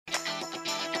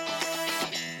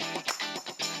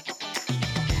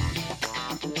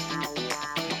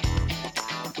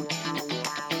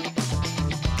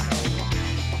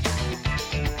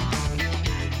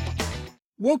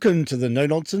Welcome to the No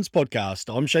Nonsense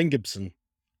Podcast. I'm Shane Gibson.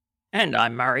 And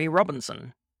I'm Murray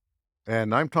Robinson.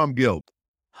 And I'm Tom Gill.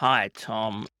 Hi,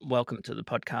 Tom. Welcome to the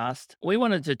podcast. We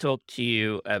wanted to talk to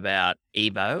you about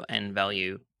Evo and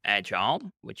Value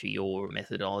Agile, which are your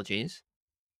methodologies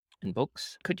and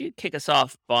books. Could you kick us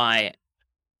off by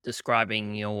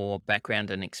describing your background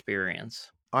and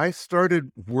experience? I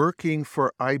started working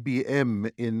for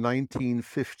IBM in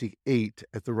 1958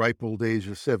 at the ripe old age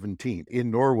of 17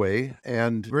 in Norway.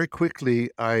 And very quickly,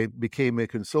 I became a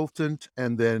consultant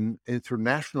and then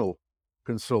international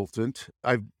consultant.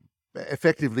 I've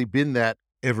effectively been that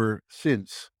ever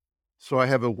since. So I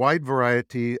have a wide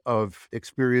variety of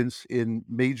experience in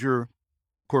major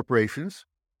corporations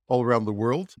all around the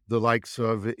world, the likes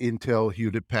of Intel,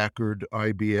 Hewlett Packard,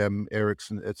 IBM,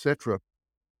 Ericsson, etc.,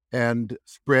 and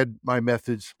spread my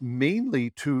methods mainly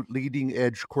to leading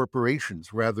edge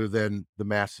corporations rather than the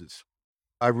masses.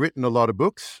 I've written a lot of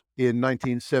books. In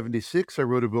 1976, I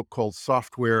wrote a book called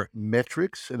Software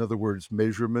Metrics, in other words,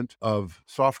 measurement of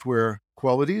software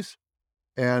qualities.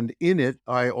 And in it,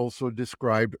 I also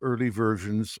described early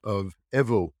versions of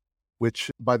Evo, which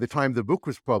by the time the book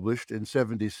was published in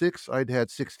 76, I'd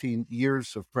had 16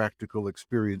 years of practical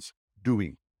experience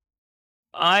doing.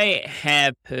 I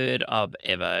have heard of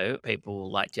Evo. People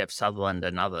like Jeff Sutherland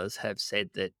and others have said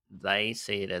that they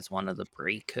see it as one of the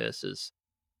precursors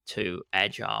to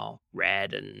Agile,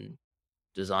 RAD, and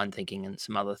design thinking and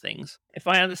some other things. If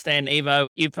I understand Evo,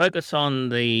 you focus on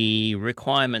the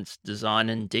requirements design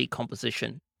and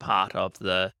decomposition part of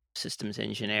the systems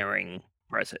engineering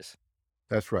process.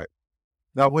 That's right.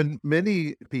 Now, when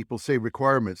many people say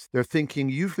requirements, they're thinking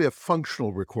usually of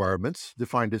functional requirements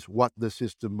defined as what the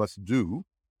system must do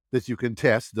that you can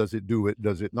test. Does it do it?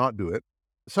 Does it not do it?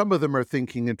 Some of them are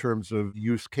thinking in terms of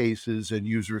use cases and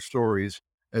user stories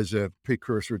as a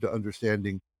precursor to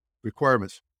understanding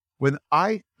requirements. When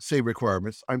I say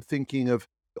requirements, I'm thinking of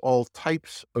all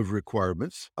types of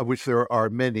requirements, of which there are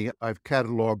many. I've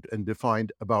cataloged and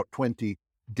defined about 20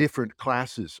 different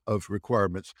classes of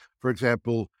requirements. For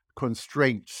example,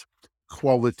 constraints,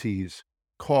 qualities,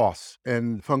 costs,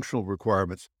 and functional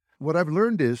requirements. What I've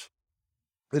learned is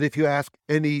that if you ask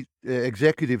any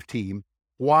executive team,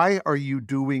 why are you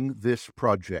doing this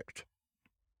project?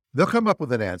 They'll come up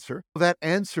with an answer. That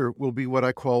answer will be what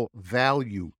I call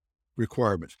value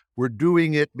requirements. We're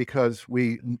doing it because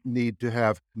we need to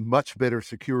have much better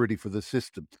security for the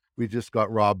system. We just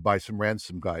got robbed by some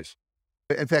ransom guys.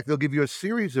 In fact, they'll give you a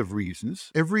series of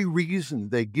reasons. Every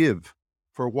reason they give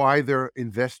for why they're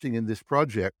investing in this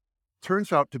project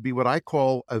turns out to be what I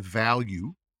call a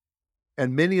value.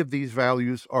 And many of these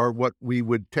values are what we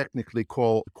would technically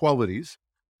call qualities,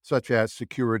 such as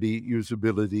security,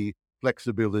 usability,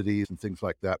 flexibility, and things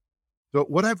like that. So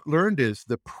what I've learned is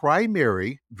the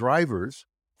primary drivers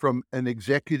from an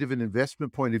executive and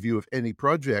investment point of view of any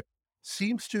project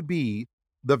seems to be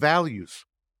the values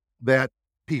that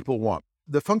people want.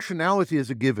 The functionality is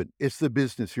a given. It's the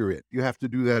business you're in. You have to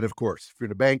do that, of course. If you're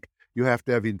in a bank, you have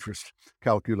to have interest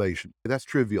calculation. That's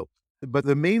trivial. But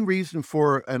the main reason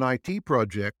for an IT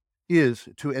project is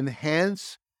to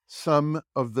enhance some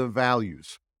of the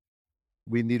values.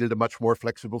 We needed a much more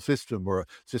flexible system, or a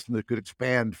system that could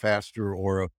expand faster,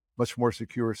 or a much more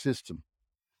secure system.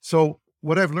 So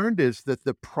what I've learned is that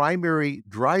the primary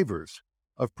drivers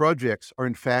of projects are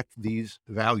in fact these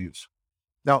values.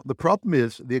 Now, the problem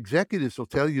is the executives will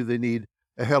tell you they need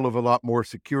a hell of a lot more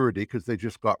security because they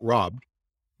just got robbed.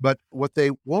 But what they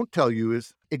won't tell you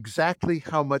is exactly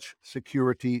how much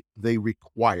security they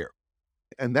require.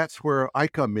 And that's where I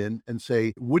come in and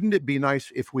say, wouldn't it be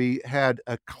nice if we had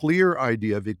a clear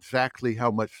idea of exactly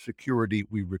how much security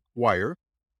we require?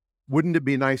 Wouldn't it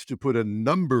be nice to put a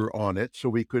number on it so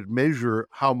we could measure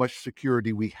how much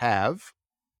security we have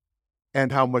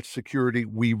and how much security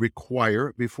we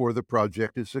require before the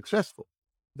project is successful?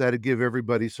 That'd give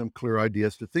everybody some clear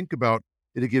ideas to think about.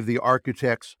 It'd give the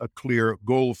architects a clear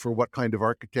goal for what kind of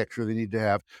architecture they need to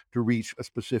have to reach a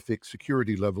specific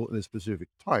security level in a specific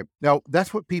time. Now,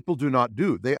 that's what people do not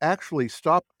do. They actually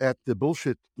stop at the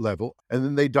bullshit level, and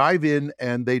then they dive in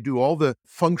and they do all the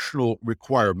functional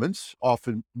requirements,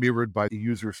 often mirrored by the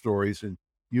user stories and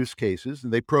use cases,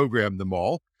 and they program them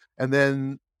all. And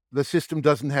then the system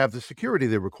doesn't have the security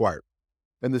they require.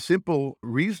 And the simple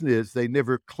reason is they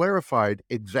never clarified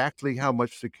exactly how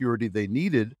much security they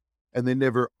needed, and they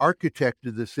never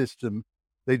architected the system.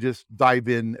 They just dive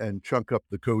in and chunk up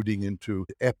the coding into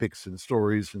epics and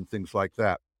stories and things like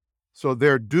that. So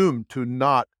they're doomed to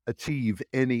not achieve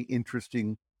any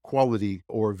interesting quality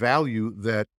or value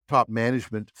that top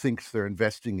management thinks they're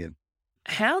investing in.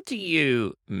 How do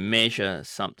you measure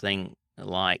something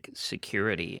like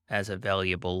security as a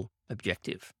valuable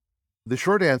objective? The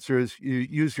short answer is you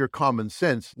use your common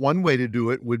sense. One way to do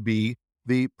it would be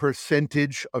the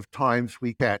percentage of times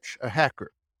we catch a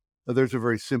hacker. Now, there's a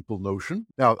very simple notion.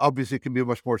 Now, obviously, it can be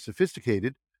much more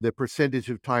sophisticated. The percentage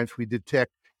of times we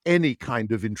detect any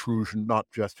kind of intrusion, not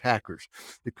just hackers.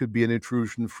 It could be an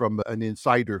intrusion from an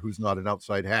insider who's not an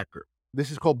outside hacker. This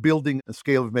is called building a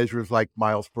scale of measures like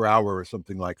miles per hour or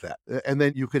something like that. And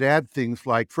then you could add things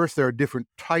like, first, there are different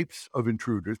types of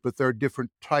intruders, but there are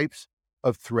different types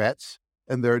of threats,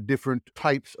 and there are different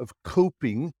types of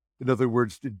coping. In other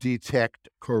words, to detect,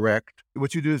 correct.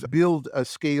 What you do is build a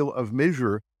scale of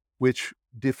measure which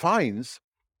defines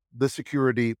the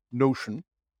security notion,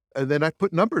 and then I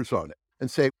put numbers on it and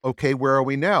say, okay, where are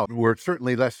we now? We're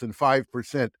certainly less than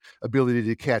 5% ability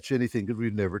to catch anything because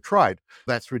we've never tried.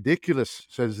 That's ridiculous,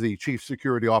 says the chief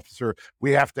security officer.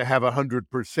 We have to have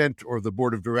 100% or the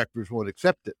board of directors won't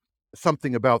accept it.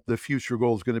 Something about the future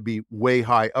goal is going to be way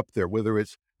high up there, whether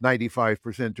it's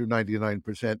 95% or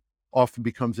 99% often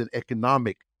becomes an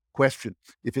economic question.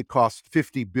 If it costs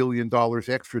 $50 billion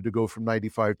extra to go from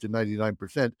 95 to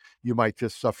 99%, you might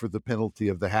just suffer the penalty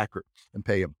of the hacker and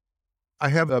pay him. I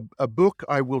have a book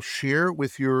I will share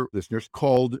with your listeners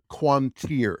called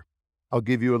Quantier. I'll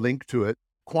give you a link to it.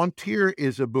 Quantier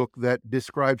is a book that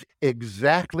describes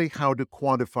exactly how to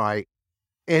quantify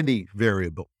any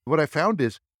variable. What I found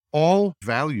is all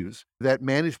values that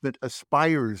management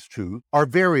aspires to are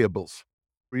variables.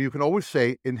 You can always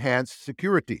say enhanced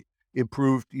security,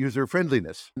 improved user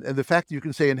friendliness. And the fact that you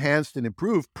can say enhanced and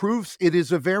improved proves it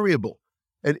is a variable.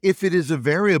 And if it is a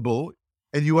variable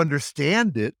and you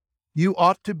understand it, you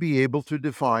ought to be able to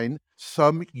define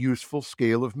some useful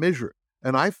scale of measure.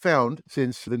 And I found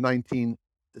since the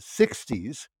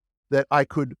 1960s that I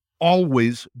could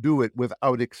always do it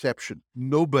without exception.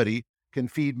 Nobody can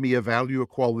feed me a value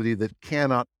equality that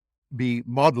cannot be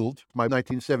modeled. My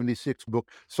 1976 book,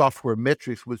 Software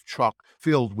Metrics, was chock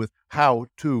filled with how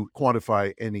to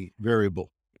quantify any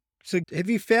variable. So have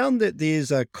you found that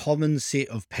there's a common set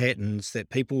of patterns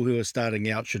that people who are starting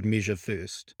out should measure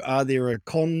first? Are there a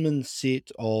common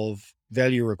set of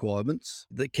value requirements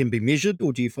that can be measured,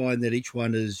 or do you find that each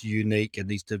one is unique and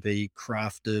needs to be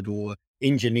crafted or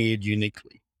engineered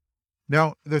uniquely?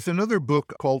 Now, there's another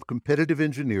book called Competitive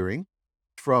Engineering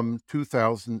from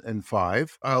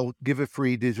 2005. I'll give a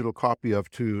free digital copy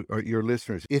of to your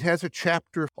listeners. It has a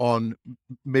chapter on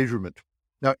measurement.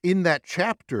 Now, in that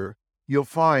chapter, you'll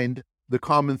find the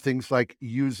common things like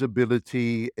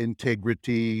usability,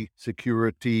 integrity,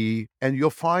 security, and you'll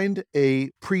find a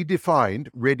predefined,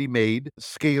 ready-made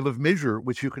scale of measure,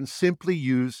 which you can simply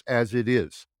use as it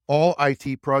is. All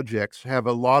IT projects have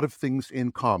a lot of things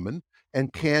in common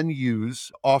and can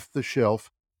use off-the-shelf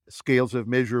scales of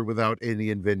measure without any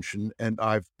invention, and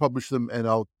I've published them, and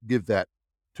I'll give that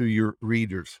to your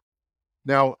readers.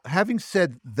 Now, having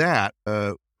said that,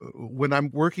 when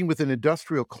I'm working with an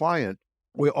industrial client,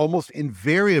 we almost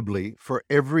invariably, for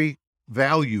every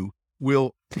value,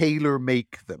 will tailor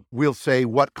make them. We'll say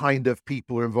what kind of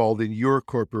people are involved in your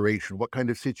corporation, what kind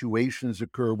of situations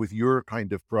occur with your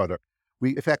kind of product.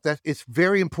 In fact, it's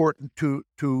very important to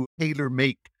tailor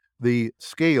make the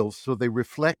scales so they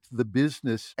reflect the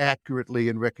business accurately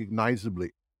and recognizably.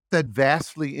 That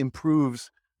vastly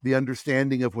improves the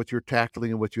understanding of what you're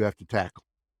tackling and what you have to tackle.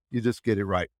 You just get it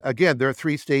right. Again, there are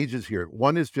 3 stages here.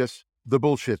 One is just the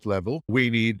bullshit level. We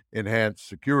need enhanced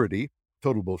security.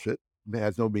 Total bullshit. It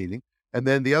has no meaning. And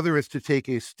then the other is to take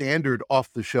a standard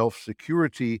off-the-shelf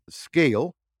security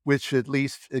scale, which at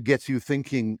least gets you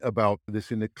thinking about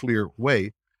this in a clear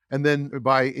way. And then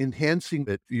by enhancing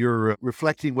it, you're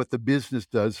reflecting what the business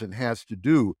does and has to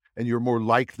do, and you're more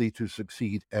likely to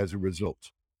succeed as a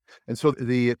result. And so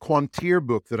the Quantier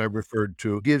book that I referred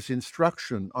to gives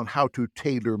instruction on how to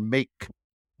tailor make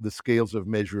the scales of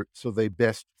measure so they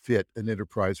best fit an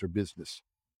enterprise or business.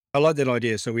 I like that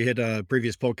idea. So we had a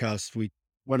previous podcast.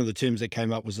 One of the terms that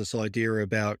came up was this idea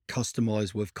about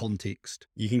customize with context.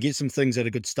 You can get some things that are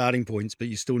good starting points, but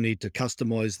you still need to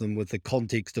customize them with the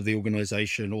context of the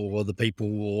organization or the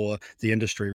people or the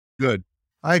industry. Good.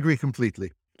 I agree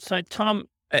completely. So, Tom,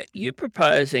 are you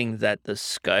proposing that the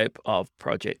scope of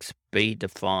projects be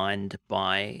defined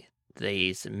by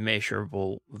these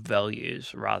measurable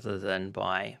values rather than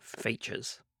by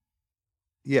features?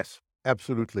 Yes,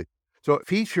 absolutely. So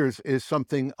features is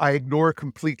something I ignore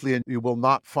completely, and you will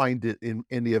not find it in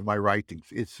any of my writings.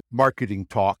 It's marketing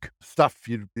talk, stuff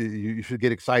you should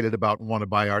get excited about and want to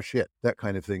buy our shit, that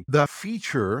kind of thing. The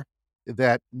feature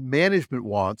that management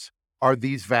wants are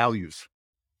these values.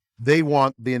 They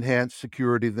want the enhanced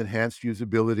security, the enhanced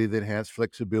usability, the enhanced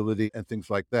flexibility, and things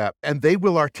like that. And they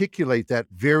will articulate that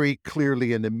very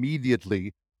clearly and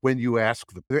immediately when you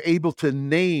ask them. They're able to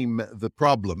name the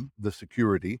problem, the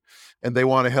security, and they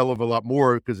want a hell of a lot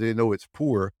more because they know it's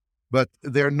poor, but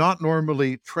they're not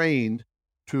normally trained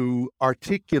to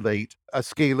articulate a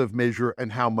scale of measure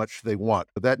and how much they want.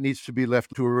 That needs to be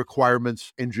left to a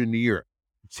requirements engineer.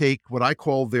 Take what I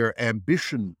call their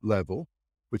ambition level,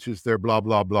 which is their blah,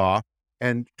 blah, blah,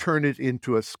 and turn it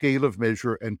into a scale of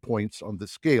measure and points on the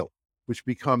scale, which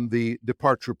become the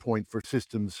departure point for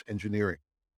systems engineering.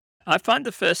 I find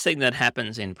the first thing that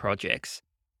happens in projects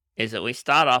is that we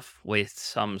start off with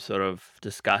some sort of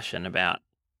discussion about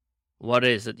what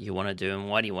is it you want to do and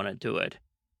why do you want to do it.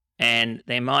 And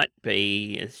there might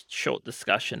be a short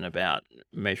discussion about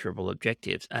measurable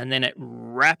objectives, and then it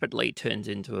rapidly turns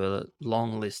into a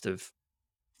long list of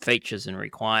features and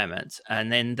requirements.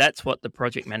 And then that's what the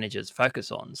project managers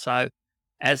focus on. So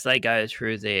as they go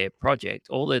through their project,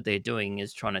 all that they're doing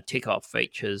is trying to tick off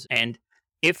features. And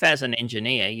if, as an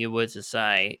engineer, you were to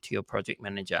say to your project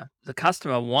manager, the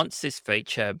customer wants this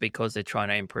feature because they're trying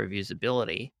to improve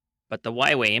usability, but the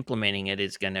way we're implementing it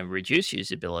is going to reduce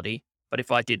usability. But if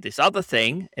I did this other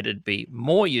thing, it'd be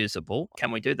more usable.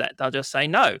 Can we do that? They'll just say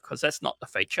no, because that's not the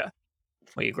feature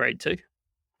we agreed to.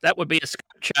 That would be a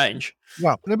scope change.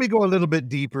 Well, let me go a little bit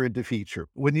deeper into feature.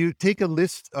 When you take a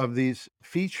list of these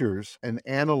features and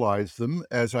analyze them,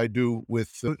 as I do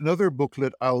with another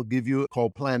booklet I'll give you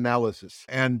called Planalysis.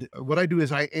 And what I do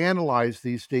is I analyze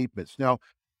these statements. Now,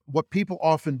 what people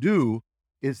often do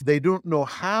is they don't know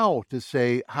how to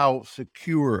say how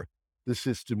secure the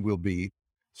system will be.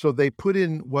 So they put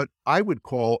in what I would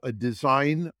call a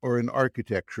design or an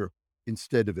architecture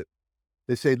instead of it.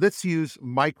 They say, let's use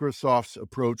Microsoft's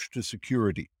approach to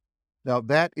security. Now,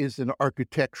 that is an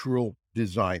architectural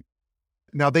design.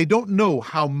 Now, they don't know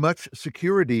how much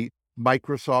security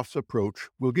Microsoft's approach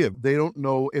will give. They don't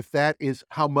know if that is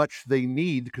how much they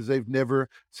need because they've never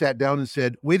sat down and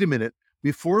said, wait a minute,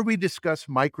 before we discuss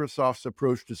Microsoft's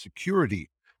approach to security,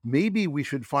 maybe we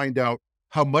should find out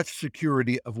how much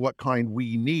security of what kind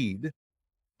we need,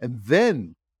 and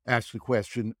then ask the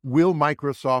question, will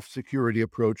Microsoft's security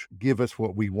approach give us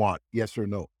what we want? Yes or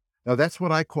no? Now, that's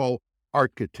what I call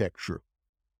architecture.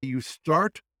 You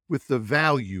start with the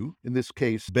value, in this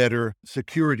case, better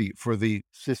security for the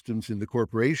systems in the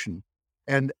corporation.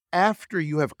 And after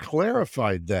you have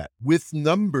clarified that with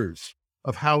numbers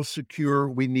of how secure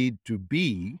we need to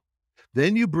be,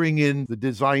 then you bring in the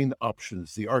design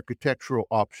options, the architectural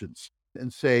options,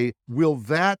 and say, will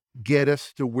that get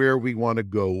us to where we want to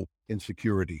go in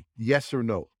security? Yes or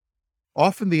no?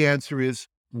 Often the answer is,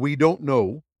 we don't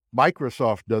know.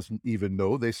 Microsoft doesn't even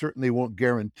know. They certainly won't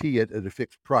guarantee it at a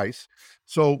fixed price.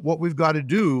 So what we've got to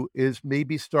do is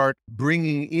maybe start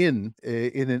bringing in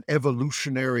an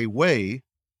evolutionary way,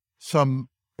 some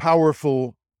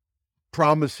powerful,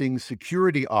 promising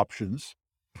security options,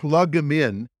 plug them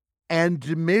in,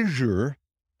 and measure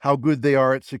how good they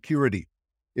are at security.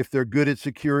 If they're good at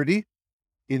security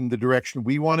in the direction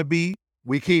we want to be,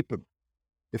 we keep them.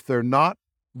 If they're not,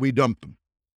 we dump them.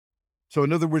 So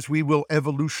in other words, we will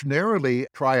evolutionarily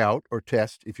try out or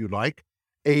test, if you like,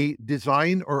 a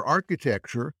design or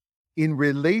architecture in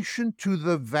relation to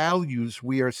the values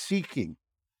we are seeking,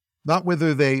 not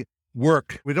whether they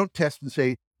work. We don't test and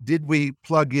say, did we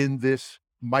plug in this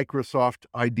Microsoft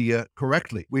idea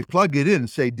correctly? We plug it in and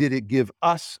say, did it give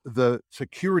us the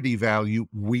security value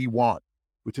we want?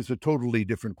 Which is a totally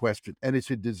different question. And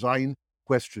it's a design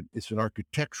question. It's an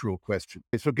architectural question.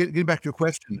 So getting back to your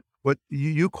question, what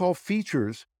you call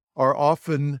features are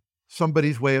often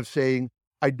somebody's way of saying,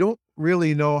 I don't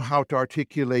really know how to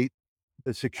articulate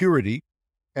the security,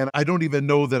 and I don't even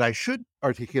know that I should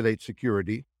articulate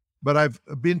security, but I've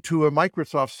been to a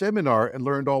Microsoft seminar and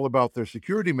learned all about their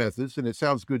security methods, and it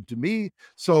sounds good to me.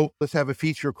 So let's have a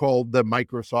feature called the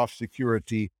Microsoft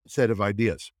security set of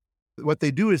ideas. What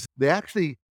they do is they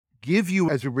actually give you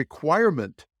as a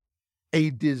requirement a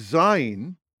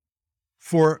design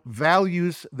for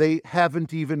values they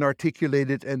haven't even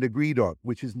articulated and agreed on,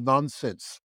 which is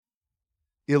nonsense,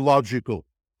 illogical,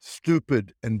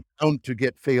 stupid, and bound to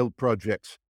get failed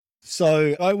projects.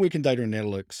 So I work in data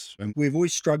analytics, and we've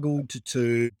always struggled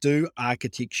to do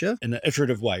architecture in an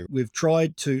iterative way. We've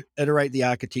tried to iterate the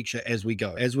architecture as we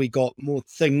go. As we got more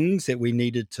things that we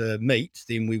needed to meet,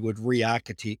 then we would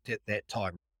re-architect at that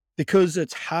time. Because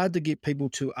it's hard to get people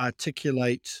to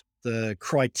articulate the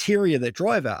criteria that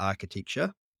drive our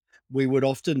architecture, we would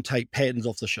often take patterns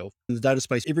off the shelf. In the data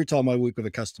space, every time I work with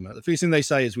a customer, the first thing they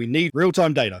say is, we need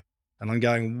real-time data. And I'm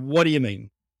going, what do you mean?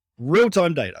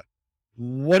 Real-time data.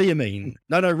 What do you mean?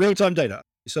 No, real-time data.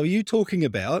 So are you talking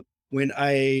about when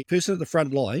a person at the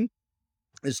front line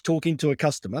is talking to a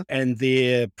customer and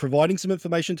they're providing some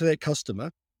information to that customer?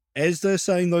 As they're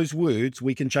saying those words,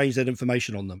 we can change that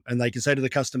information on them. And they can say to the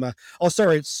customer, oh,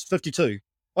 sorry, it's 52.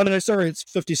 Oh, no, sorry, it's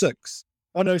 56.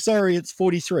 Oh, no, sorry, it's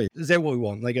 43. Is that what we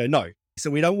want? And they go, no.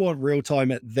 So we don't want real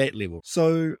time at that level.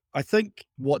 So I think,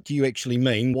 what do you actually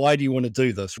mean? Why do you want to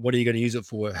do this? What are you going to use it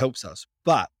for? It helps us.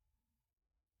 But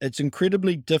it's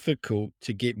incredibly difficult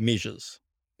to get measures.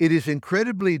 It is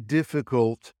incredibly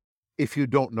difficult if you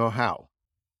don't know how.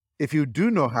 If you do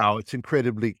know how, it's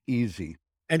incredibly easy.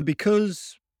 And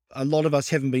because a lot of us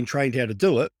haven't been trained how to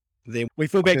do it, then we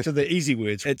fall back to the easy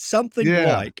words. It's something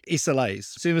like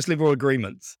SLAs, service level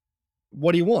agreements.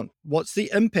 What do you want? What's the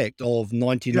impact of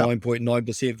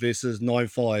 99.9% versus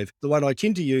 95? The one I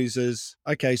tend to use is,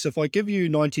 okay, so if I give you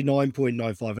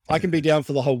 99.95, I can be down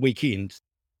for the whole weekend.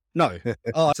 No.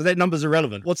 Oh, so that number's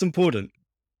irrelevant. What's important?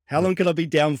 How long can I be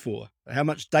down for? How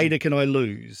much data can I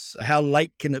lose? How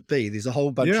late can it be? There's a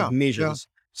whole bunch of measures.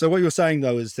 So what you're saying,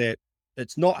 though, is that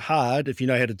it's not hard if you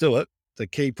know how to do it. The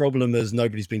key problem is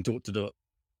nobody's been taught to do it.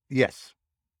 Yes,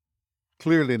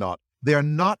 clearly not. They're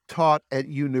not taught at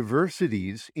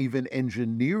universities, even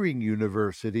engineering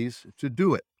universities, to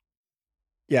do it.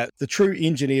 Yeah, the true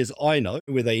engineers I know,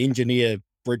 where they engineer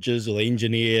bridges or they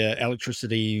engineer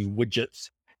electricity widgets,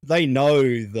 they know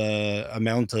the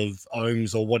amount of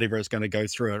ohms or whatever it's going to go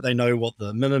through it. They know what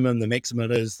the minimum, the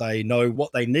maximum is. They know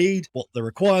what they need, what the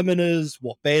requirement is,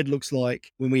 what bad looks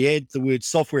like. When we add the word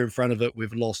software in front of it,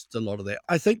 we've lost a lot of that.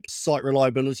 I think site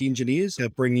reliability engineers are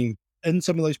bringing in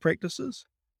some of those practices,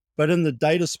 but in the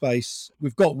data space,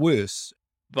 we've got worse.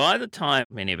 By the time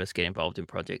many of us get involved in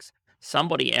projects,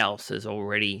 somebody else has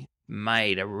already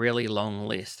made a really long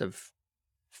list of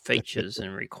features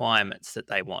and requirements that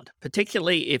they want,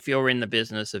 particularly if you're in the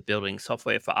business of building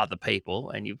software for other people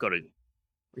and you've got to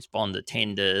respond to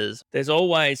tenders. There's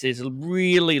always this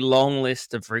really long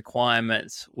list of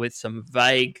requirements with some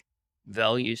vague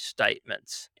value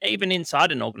statements. Even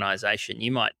inside an organization,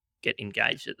 you might get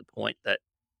engaged at the point that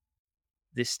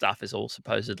this stuff is all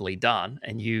supposedly done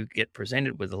and you get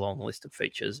presented with a long list of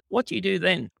features. What do you do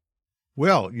then?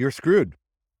 Well, you're screwed.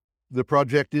 The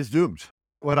project is doomed.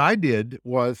 What I did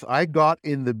was I got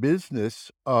in the business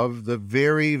of the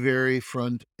very, very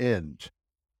front end.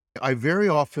 I very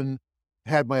often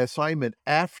had my assignment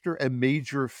after a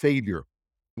major failure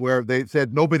where they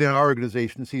said, nobody in our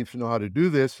organization seems to know how to do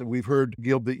this. And we've heard,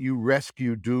 Gil, that you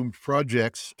rescue doomed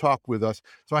projects. Talk with us.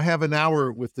 So I have an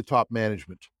hour with the top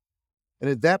management. And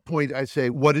at that point, I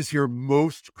say, what is your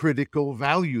most critical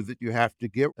value that you have to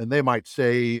get? And they might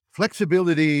say,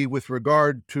 flexibility with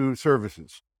regard to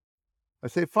services. I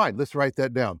say, fine, let's write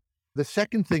that down. The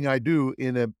second thing I do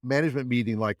in a management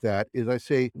meeting like that is I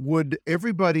say, would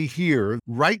everybody here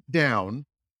write down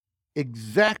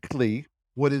exactly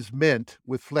what is meant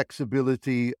with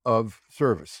flexibility of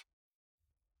service?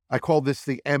 I call this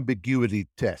the ambiguity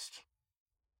test.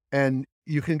 And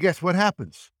you can guess what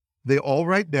happens. They all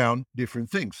write down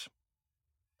different things.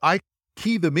 I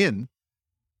key them in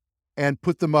and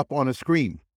put them up on a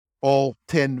screen, all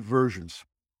 10 versions.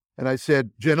 And I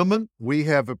said, gentlemen, we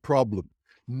have a problem.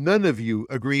 None of you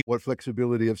agree what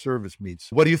flexibility of service means.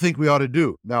 What do you think we ought to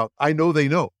do? Now, I know they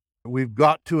know. We've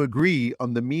got to agree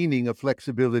on the meaning of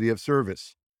flexibility of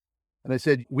service. And I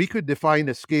said, we could define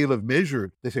a scale of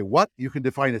measure. They say, what? You can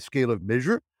define a scale of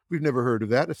measure? We've never heard of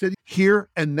that. I said, here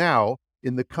and now,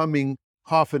 in the coming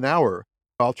half an hour,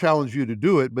 I'll challenge you to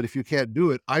do it. But if you can't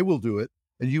do it, I will do it.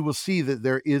 And you will see that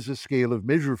there is a scale of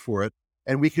measure for it.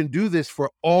 And we can do this for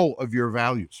all of your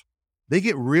values. They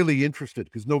get really interested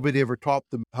because nobody ever taught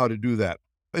them how to do that.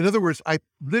 In other words, I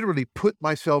literally put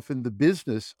myself in the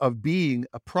business of being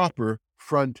a proper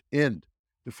front end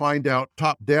to find out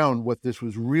top down what this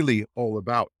was really all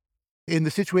about. In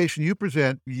the situation you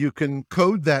present, you can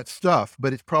code that stuff,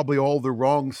 but it's probably all the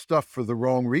wrong stuff for the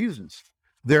wrong reasons.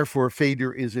 Therefore,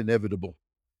 failure is inevitable.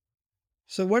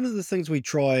 So one of the things we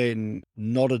try and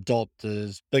not adopt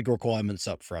is big requirements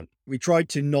up front. We try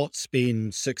to not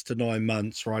spend 6 to 9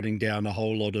 months writing down a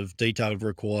whole lot of detailed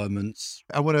requirements.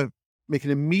 I want to make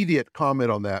an immediate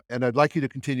comment on that, and I'd like you to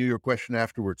continue your question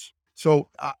afterwards. So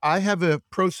I have a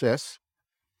process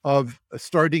of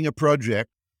starting a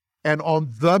project, and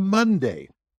on the Monday,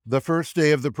 the first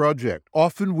day of the project,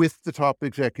 often with the top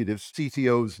executives,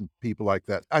 CTOs and people like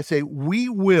that, I say, we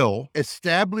will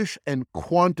establish and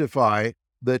quantify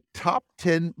the top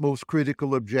 10 most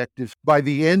critical objectives by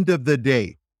the end of the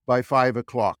day, by 5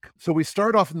 o'clock. So we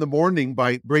start off in the morning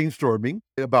by brainstorming,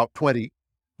 about 20.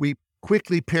 We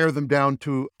quickly pare them down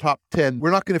to top 10.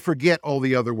 We're not going to forget all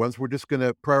the other ones. We're just going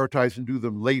to prioritize and do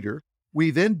them later.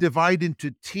 We then divide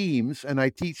into teams, and I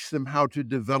teach them how to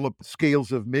develop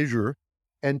scales of measure.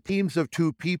 And teams of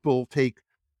 2 people take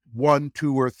 1,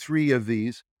 2, or 3 of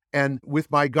these. And with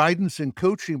my guidance and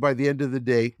coaching, by the end of the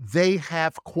day, they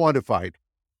have quantified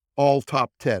all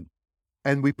top 10.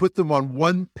 And we put them on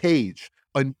one page.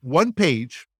 On one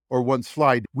page or one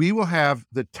slide, we will have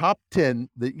the top 10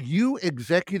 that you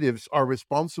executives are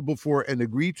responsible for and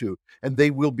agree to, and they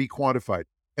will be quantified.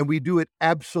 And we do it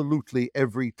absolutely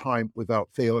every time without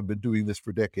fail. I've been doing this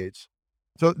for decades.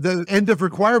 So the end of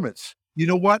requirements. You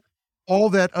know what? All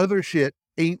that other shit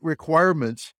ain't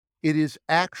requirements. It is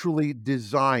actually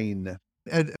design.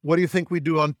 And what do you think we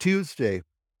do on Tuesday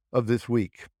of this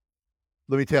week?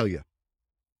 Let me tell you.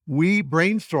 We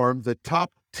brainstorm the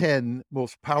top 10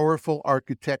 most powerful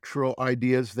architectural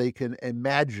ideas they can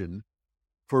imagine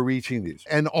for reaching these.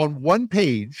 And on one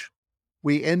page,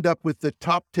 we end up with the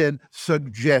top 10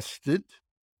 suggested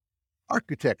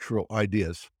architectural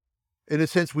ideas. In a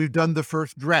sense, we've done the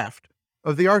first draft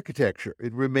of the architecture.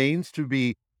 It remains to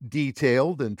be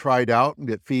detailed and tried out and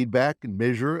get feedback and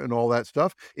measure and all that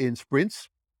stuff in sprints.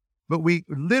 But we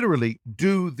literally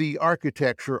do the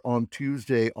architecture on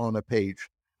Tuesday on a page.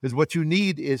 Because what you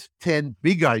need is 10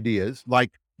 big ideas,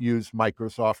 like use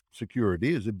Microsoft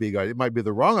security is a big idea. It might be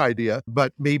the wrong idea,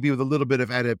 but maybe with a little bit of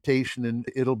adaptation and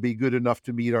it'll be good enough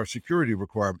to meet our security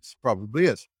requirements. Probably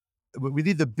is. But we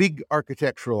need the big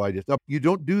architectural ideas. Now, you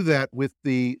don't do that with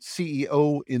the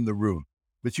CEO in the room,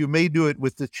 but you may do it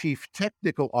with the chief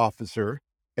technical officer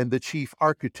and the chief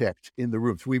architect in the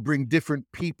room. So we bring different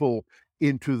people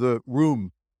into the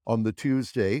room on the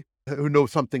Tuesday who know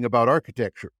something about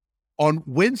architecture. On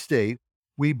Wednesday,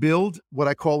 we build what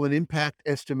I call an impact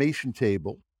estimation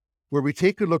table, where we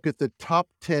take a look at the top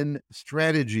 10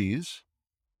 strategies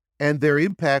and their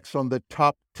impacts on the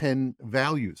top 10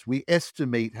 values. We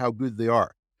estimate how good they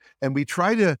are. And we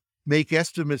try to make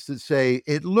estimates that say,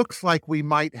 it looks like we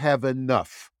might have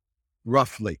enough,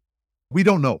 roughly. We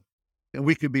don't know, and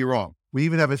we could be wrong. We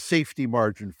even have a safety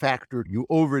margin factor. You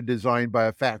over-design by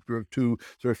a factor of 2,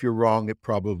 so if you're wrong, it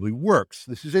probably works.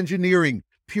 This is engineering,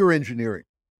 pure engineering.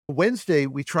 Wednesday,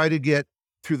 we try to get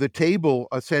through the table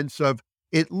a sense of,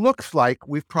 it looks like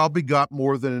we've probably got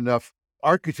more than enough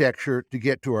architecture to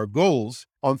get to our goals.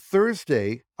 On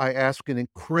Thursday, I ask an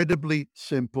incredibly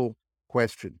simple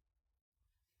question.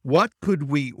 What could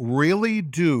we really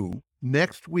do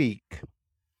next week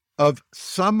of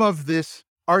some of this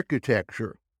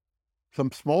architecture,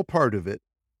 some small part of it,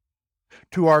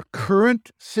 to our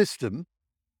current system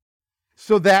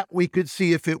so that we could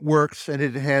see if it works and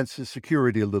it enhances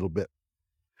security a little bit?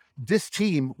 This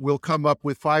team will come up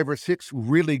with 5 or 6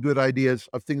 really good ideas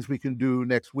of things we can do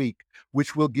next week,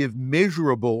 which will give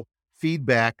measurable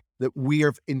feedback that we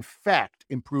have, in fact,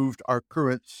 improved our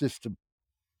current system.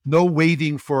 No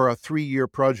waiting for a 3-year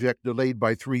project delayed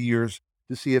by 3 years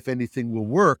to see if anything will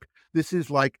work. This is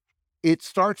like, it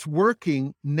starts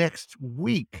working next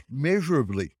week,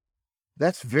 measurably.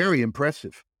 That's very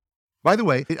impressive. By the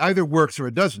way, it either works or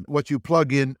it doesn't. What you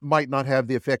plug in might not have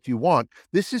the effect you want.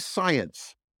 This is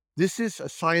science. This is a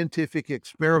scientific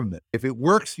experiment. If it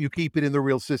works, you keep it in the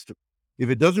real system.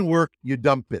 If it doesn't work, you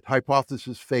dump it.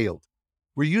 Hypothesis failed.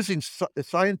 We're using a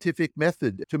scientific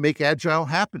method to make Agile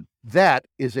happen. That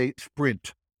is a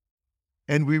sprint.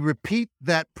 And we repeat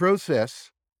that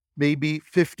process maybe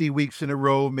 50 weeks in a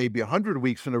row, maybe 100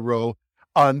 weeks in a row,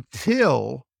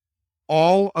 until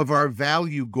all of our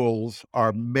value goals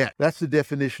are met. That's the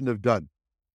definition of done.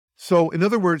 So in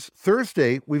other words,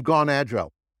 Thursday, we've gone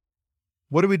Agile.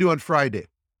 What do we do on Friday?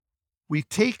 We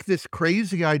take this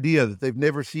crazy idea that they've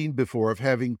never seen before of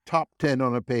having top 10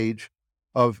 on a page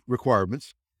of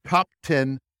requirements, top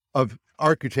 10 of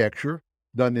architecture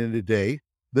done in a day.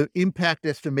 The impact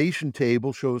estimation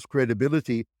table shows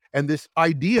credibility, and this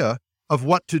idea of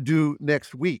what to do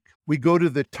next week. We go to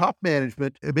the top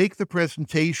management and make the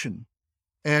presentation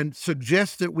and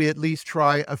suggest that we at least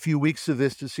try a few weeks of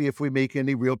this to see if we make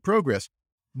any real progress.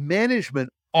 Management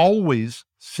always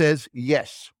says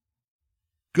yes.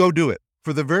 Go do it.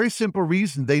 For the very simple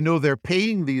reason they know they're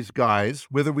paying these guys,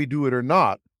 whether we do it or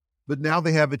not, but now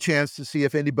they have a chance to see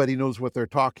if anybody knows what they're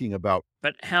talking about.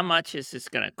 But how much is this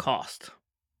going to cost,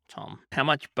 Tom? How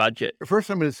much budget? First,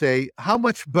 I'm going to say, how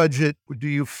much budget do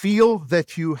you feel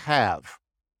that you have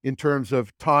in terms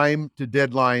of time to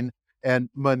deadline and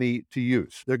money to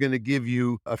use? They're going to give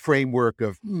you a framework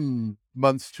of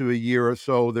months to a year or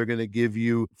so. They're going to give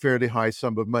you a fairly high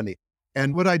sum of money.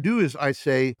 And what I do is I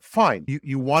say, fine,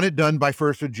 you want it done by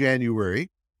 1st of January.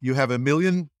 You have $1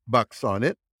 million on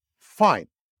it. Fine.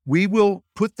 We will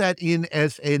put that in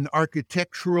as an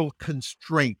architectural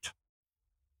constraint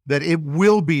that it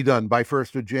will be done by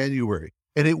 1st of January,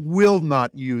 and it will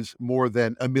not use more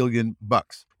than $1 million.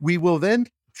 We will then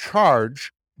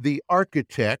charge the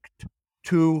architect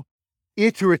to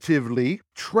iteratively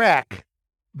track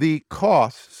the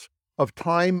costs of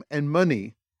time and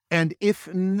money, and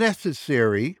if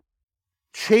necessary,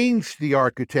 change the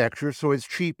architecture so it's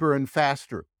cheaper and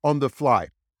faster on the fly.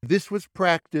 This was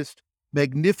practiced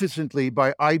magnificently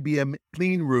by IBM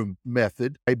Clean Room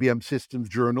Method, IBM Systems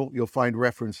Journal. You'll find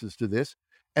references to this.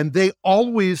 And they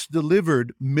always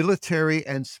delivered military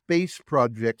and space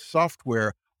project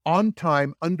software on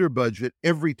time, under budget,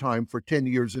 every time for 10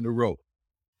 years in a row.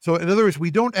 So in other words,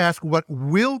 we don't ask what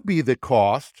will be the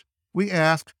cost. We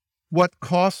ask what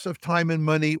costs of time and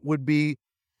money would be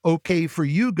okay for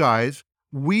you guys.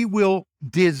 We will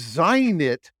design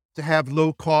it to have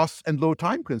low costs and low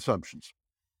time consumptions.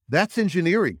 That's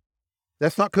engineering.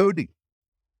 That's not coding.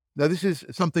 Now, this is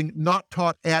something not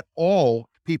taught at all.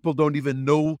 People don't even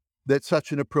know that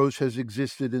such an approach has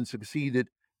existed and succeeded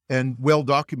and well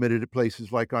documented at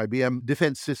places like IBM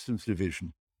Defense Systems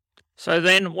Division. So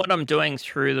then what I'm doing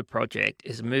through the project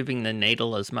is moving the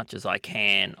needle as much as I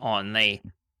can on the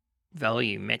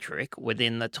value metric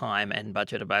within the time and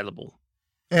budget available.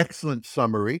 Excellent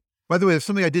summary. By the way, there's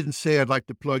something I didn't say I'd like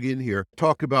to plug in here.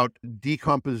 Talk about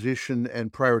decomposition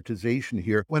and prioritization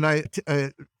here. When I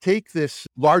take this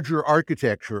larger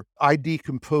architecture, I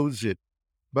decompose it,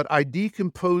 but I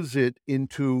decompose it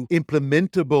into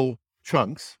implementable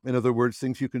chunks. In other words,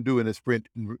 things you can do in a sprint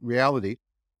in reality.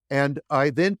 And I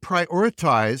then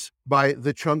prioritize by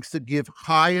the chunks that give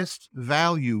highest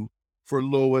value for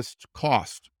lowest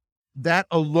cost. That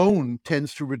alone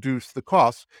tends to reduce the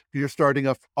costs because you're starting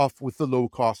off with the low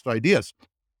cost ideas.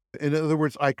 In other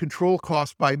words, I control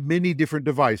cost by many different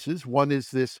devices. One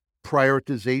is this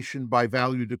prioritization by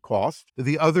value to cost.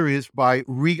 The other is by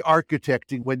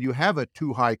re-architecting when you have a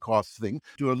too high cost thing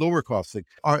to a lower cost thing.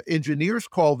 Our engineers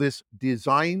call this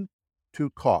design to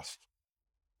cost.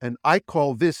 And I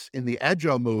call this in the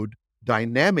agile mode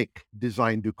dynamic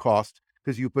design to cost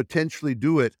because you potentially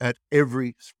do it at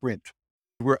every sprint.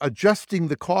 We're adjusting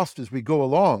the cost as we go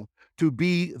along to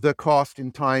be the cost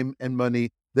in time and money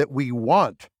that we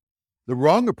want. The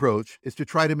wrong approach is to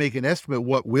try to make an estimate,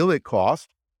 what will it cost,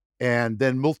 and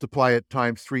then multiply it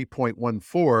times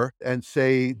 3.14 and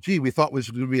say, gee, we thought it was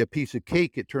going to be a piece of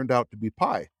cake. It turned out to be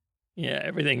pie. Yeah,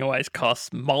 everything always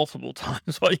costs multiple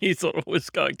times what you thought it was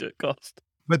going to cost.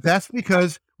 But that's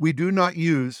because we do not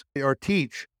use or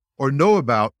teach or know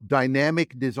about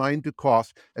dynamic design to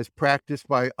cost as practiced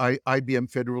by IBM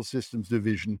Federal Systems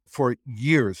Division for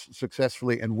years,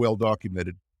 successfully and well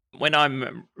documented. When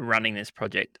I'm running this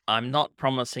project, I'm not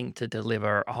promising to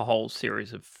deliver a whole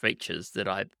series of features that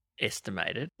I've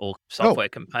estimated or software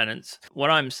components.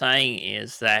 What I'm saying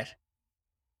is that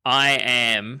I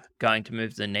am going to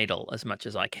move the needle as much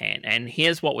as I can. And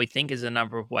here's what we think is a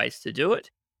number of ways to do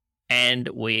it. And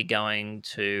we're going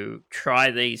to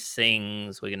try these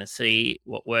things. We're going to see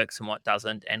what works and what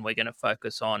doesn't. And we're going to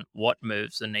focus on what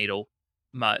moves the needle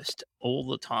most all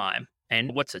the time.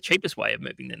 And what's the cheapest way of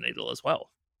moving the needle as well.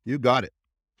 You got it.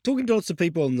 Talking to lots of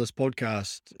people on this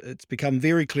podcast, it's become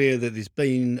very clear that there's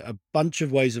been a bunch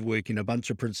of ways of working, a bunch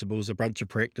of principles, a bunch of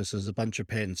practices, a bunch of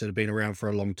patterns that have been around for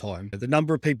a long time. The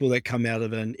number of people that come out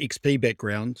of an XP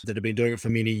background that have been doing it for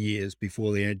many years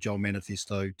before the Agile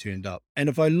Manifesto turned up. And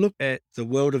if I look at the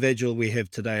world of Agile we have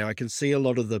today, I can see a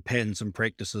lot of the patterns and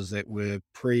practices that were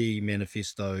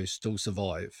pre-manifesto still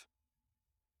survive.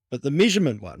 But the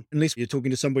measurement one, unless you're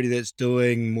talking to somebody that's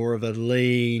doing more of a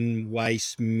lean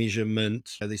waste measurement,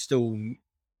 there's still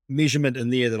measurement in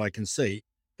there that I can see.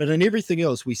 But in everything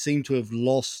else, we seem to have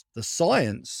lost the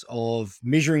science of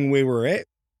measuring where we're at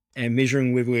and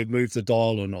measuring whether we've moved the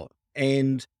dial or not.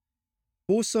 And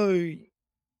also,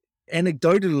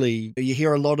 anecdotally, you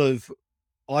hear a lot of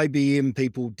IBM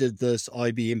people did this,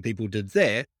 IBM people did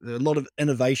that. A lot of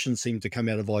innovation seemed to come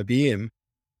out of IBM.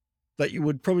 But it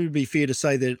would probably be fair to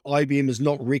say that IBM is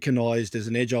not recognized as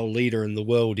an agile leader in the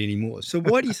world anymore. So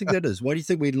why do you think that is? Why do you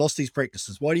think we lost these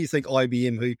practices? Why do you think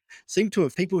IBM, who seem to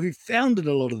have people who founded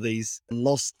a lot of these,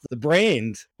 lost the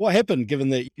brand? What happened, given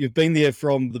that you've been there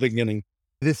from the beginning?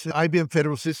 This IBM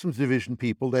Federal Systems Division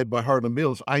people led by Harlan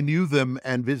Mills, I knew them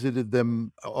and visited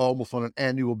them almost on an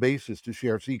annual basis to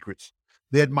share secrets.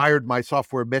 They admired my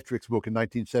software metrics book in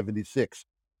 1976,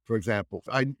 for example.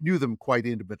 I knew them quite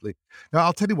intimately. Now,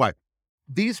 I'll tell you why.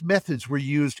 These methods were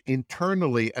used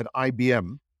internally at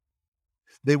IBM.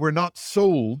 They were not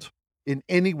sold in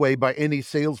any way by any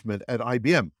salesman at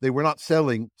IBM. They were not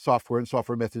selling software and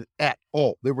software methods at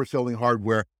all. They were selling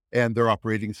hardware and their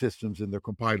operating systems and their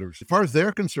compilers. As far as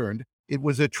they're concerned, it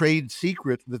was a trade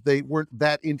secret that they weren't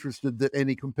that interested that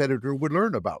any competitor would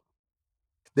learn about.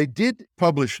 They did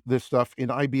publish this stuff in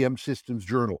IBM Systems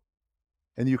Journal.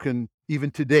 And you can,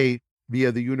 even today,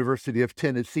 via the University of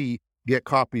Tennessee, get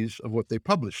copies of what they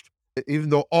published. Even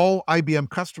though all IBM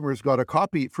customers got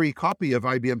a free copy of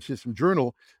IBM System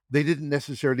Journal, they didn't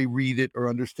necessarily read it or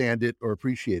understand it or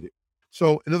appreciate it.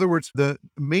 So in other words, the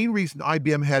main reason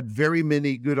IBM had very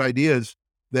many good ideas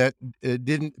that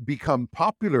didn't become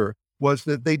popular was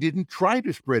that they didn't try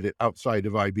to spread it outside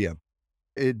of IBM.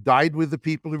 It died with the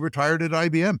people who retired at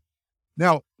IBM.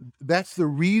 Now, that's the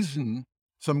reason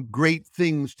some great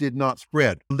things did not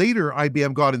spread. Later,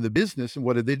 IBM got in the business, and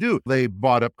what did they do? They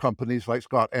bought up companies like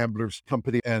Scott Ambler's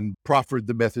company and proffered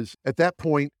the methods. At that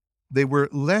point, they were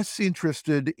less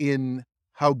interested in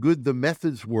how good the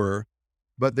methods were,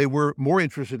 but they were more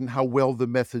interested in how well the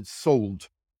methods sold.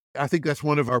 I think that's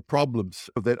one of our problems,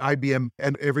 that IBM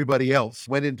and everybody else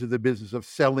went into the business of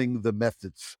selling the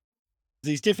methods.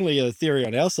 There's definitely a theory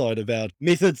on our side about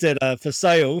methods that are for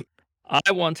sale.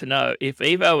 I want to know, if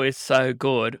Evo is so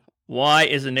good, why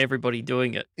isn't everybody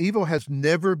doing it? Evo has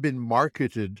never been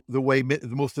marketed the way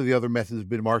most of the other methods have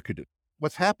been marketed.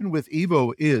 What's happened with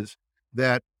Evo is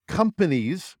that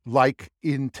companies like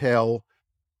Intel,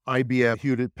 IBM,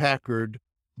 Hewlett-Packard,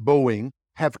 Boeing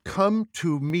have come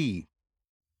to me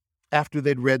after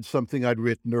they'd read something I'd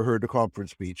written or heard a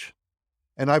conference speech.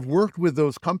 And I've worked with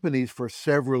those companies for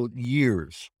several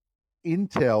years.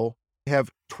 Intel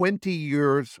have 20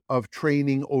 years of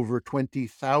training over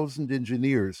 20,000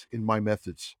 engineers in my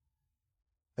methods.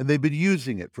 And they've been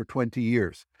using it for 20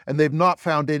 years. And they've not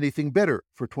found anything better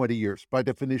for 20 years, by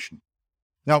definition.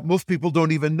 Now, most people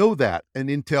don't even know that. And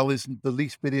Intel isn't the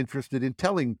least bit interested in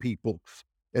telling people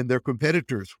and their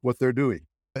competitors what they're doing.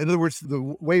 In other words,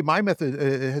 the way my method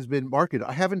has been marketed,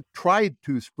 I haven't tried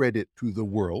to spread it to the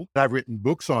world. I've written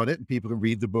books on it, and people can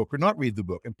read the book or not read the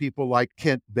book. And people like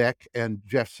Kent Beck and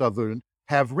Jeff Sutherland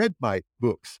have read my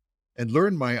books and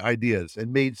learned my ideas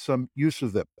and made some use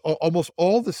of them. Almost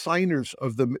all the signers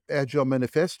of the Agile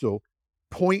Manifesto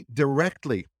point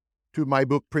directly to my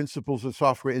book, Principles of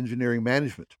Software Engineering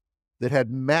Management, that had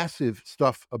massive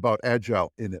stuff about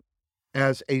Agile in it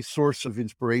as a source of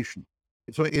inspiration.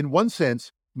 So in one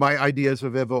sense, my ideas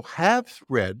of Evo have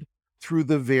spread through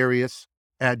the various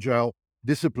Agile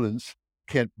disciplines.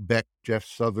 Kent Beck, Jeff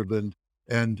Sutherland,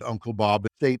 and Uncle Bob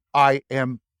state I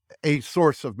am a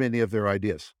source of many of their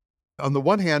ideas. On the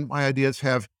one hand, my ideas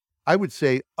have, I would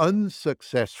say,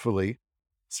 unsuccessfully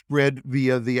spread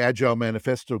via the Agile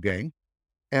Manifesto gang,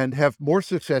 and have more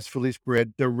successfully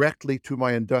spread directly to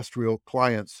my industrial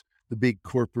clients, the big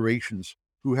corporations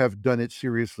who have done it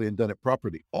seriously and done it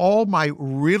properly. All my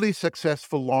really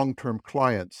successful long-term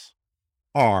clients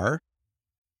are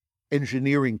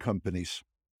engineering companies.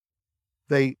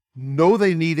 They know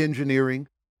they need engineering.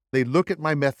 They look at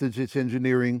my methods, it's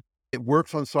engineering, it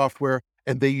works on software,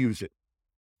 and they use it.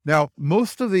 Now,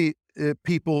 most of the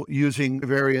people using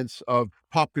variants of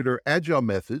popular Agile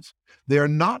methods, they are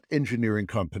not engineering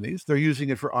companies. They're using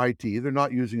it for IT. They're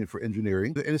not using it for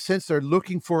engineering. In a sense, they're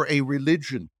looking for a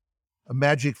religion, a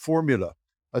magic formula,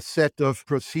 a set of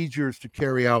procedures to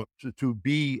carry out to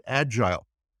be Agile.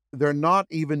 They're not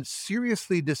even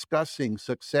seriously discussing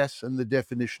success and the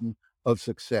definition of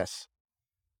success.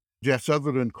 Jeff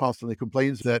Sutherland constantly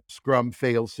complains that Scrum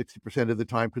fails 60% of the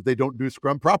time because they don't do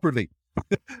Scrum properly.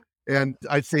 And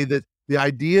I'd say that the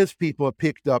ideas people have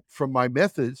picked up from my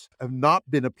methods have not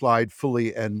been applied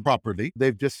fully and properly.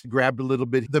 They've just grabbed a little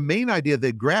bit. The main idea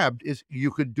they grabbed is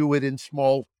you could do it in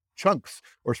small chunks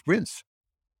or sprints.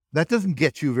 That doesn't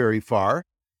get you very far.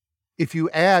 If you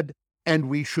add, and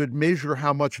we should measure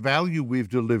how much value we've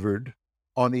delivered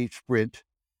on each sprint,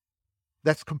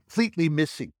 that's completely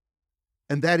missing.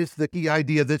 And that is the key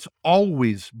idea that's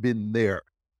always been there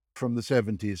from the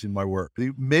 70s in my work.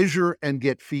 You measure and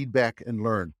get feedback and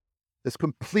learn. That's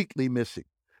completely missing.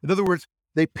 In other words,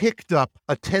 they picked up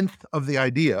a tenth of the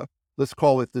idea, let's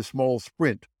call it the small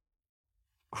sprint.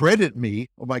 Credit me,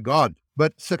 oh my God,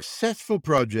 but successful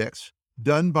projects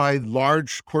done by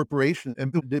large corporations,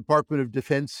 and the Department of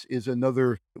Defense is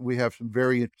another, we have some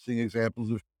very interesting examples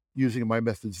of using my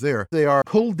methods there. They are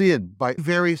pulled in by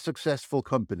very successful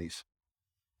companies.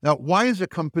 Now, why is a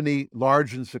company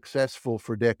large and successful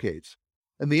for decades?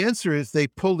 And the answer is they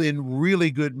pull in really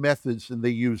good methods and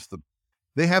they use them.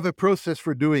 They have a process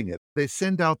for doing it. They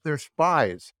send out their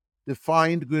spies to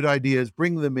find good ideas,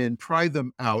 bring them in, try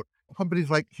them out.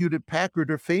 Companies like Hewlett-Packard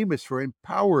are famous for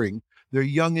empowering their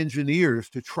young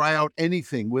engineers to try out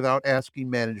anything without asking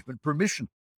management permission.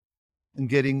 and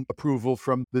getting approval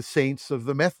from the saints of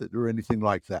the method or anything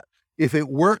like that. If it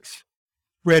works,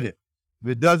 spread it.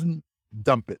 If it doesn't,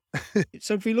 dump it.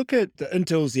 So if we look at the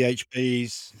Intels, the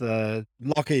HPs, the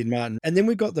Lockheed Martin, and then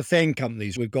we've got the fan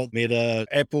companies, we've got Meta,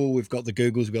 Apple, we've got the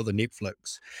Googles, we've got the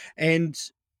Netflix. And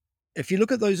if you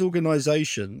look at those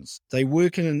organizations, they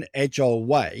work in an agile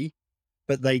way,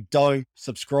 but they don't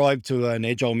subscribe to an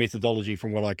agile methodology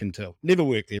from what I can tell. Never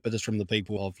worked there, but it's from the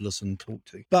people I've listened, talked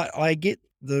to. But I get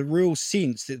the real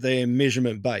sense that they're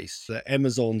measurement based, the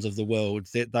Amazons of the world,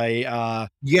 that they are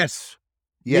Yes.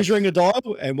 measuring a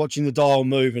dial and watching the dial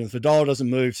move. And if the dial doesn't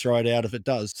move, throw it out if it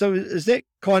does. So is that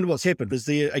kind of what's happened? Is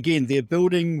they're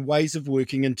building ways of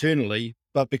working internally,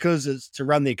 but because it's to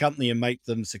run their company and make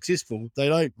them successful, they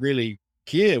don't really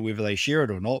care whether they share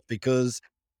it or not, because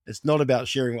it's not about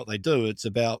sharing what they do. It's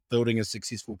about building a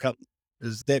successful company.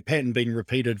 Is that pattern being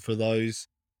repeated for those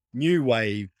new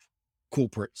wave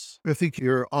corporates? I think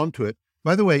you're onto it.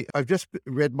 By the way, I've just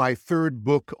read my third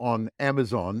book on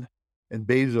Amazon and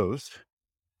Bezos,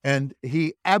 and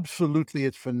he absolutely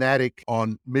is fanatic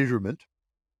on measurement,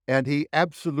 and he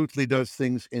absolutely does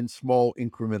things in small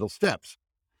incremental steps.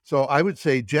 So I would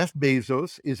say Jeff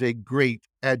Bezos is a great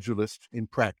agilist in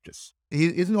practice. He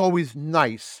isn't always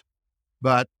nice,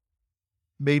 but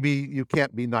maybe you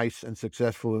can't be nice and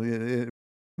successful.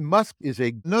 Musk is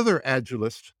another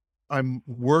agilist. I'm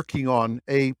working on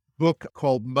a book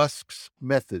called Musk's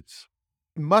Methods.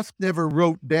 Musk never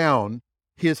wrote down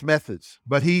his methods,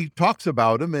 but he talks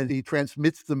about them and he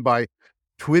transmits them by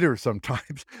Twitter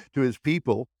sometimes to his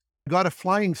people. Got a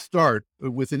flying start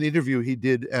with an interview he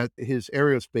did at his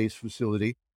aerospace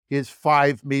facility, his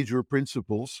 5 major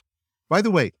principles. By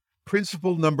the way,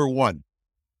 principle number 1,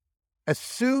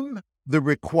 assume the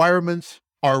requirements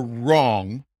are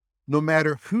wrong, no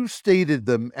matter who stated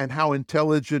them and how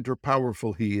intelligent or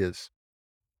powerful he is.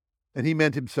 And he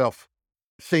meant himself.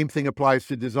 Same thing applies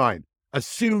to design.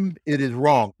 Assume it is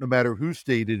wrong, no matter who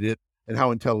stated it and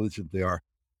how intelligent they are.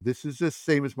 This is the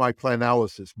same as my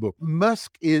Planalysis book.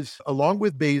 Musk is, along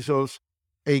with Bezos,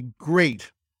 a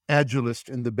great agilist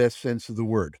in the best sense of the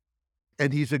word.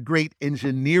 And he's a great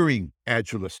engineering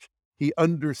agilist. He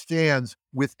understands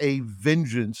with a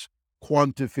vengeance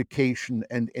quantification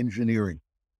and engineering.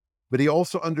 But he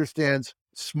also understands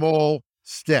small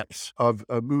steps of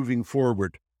moving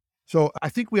forward. So I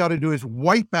think we ought to do is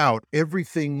wipe out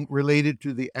everything related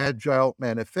to the Agile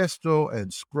Manifesto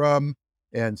and Scrum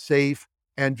and SAFe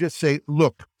and just say,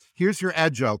 look, here's your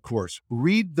Agile course.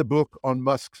 Read the book on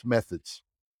Musk's methods.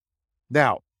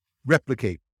 Now,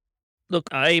 replicate. Look,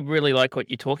 I really like what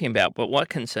you're talking about, but what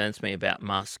concerns me about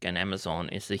Musk and Amazon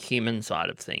is the human side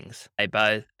of things. They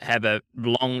both have a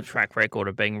long track record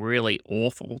of being really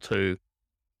awful to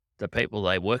the people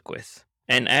they work with.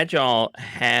 And Agile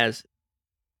has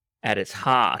at its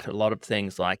heart a lot of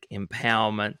things like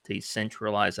empowerment,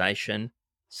 decentralization,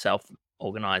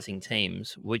 self-organizing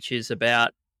teams, which is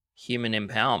about human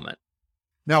empowerment.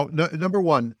 Now, number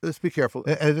 1, let's be careful.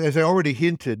 As I already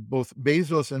hinted, both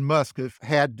Bezos and Musk have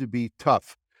had to be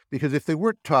tough, because if they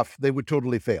weren't tough, they would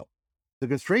totally fail. The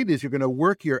constraint is you're going to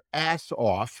work your ass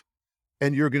off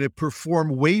and you're going to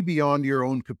perform way beyond your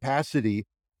own capacity,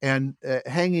 and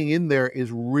hanging in there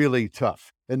is really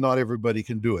tough, and not everybody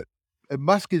can do it.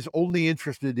 Musk is only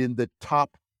interested in the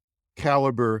top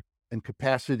caliber and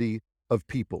capacity of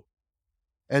people.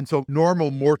 And so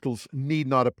normal mortals need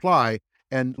not apply,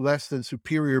 and less than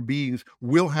superior beings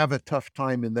will have a tough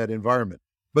time in that environment.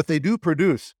 But they do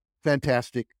produce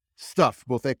fantastic stuff,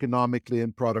 both economically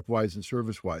and product-wise and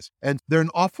service-wise. And there are an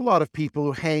awful lot of people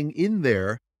who hang in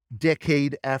there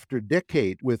decade after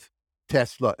decade with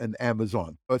Tesla and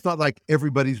Amazon. It's not like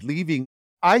everybody's leaving.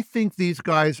 I think these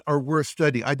guys are worth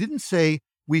studying. I didn't say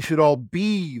we should all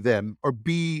be them or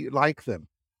be like them,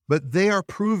 but they are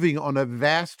proving on a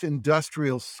vast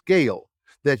industrial scale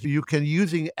that you can,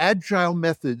 using agile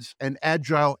methods and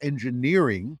agile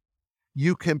engineering,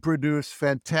 you can produce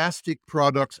fantastic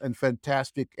products and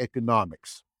fantastic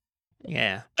economics.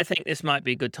 Yeah, I think this might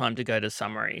be a good time to go to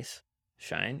summaries.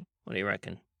 Shane, what do you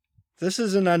reckon? This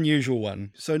is an unusual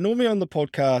one. So normally on the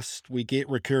podcast, we get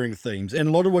recurring themes, and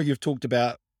a lot of what you've talked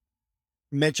about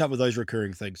match up with those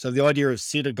recurring things. So the idea of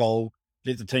set a goal,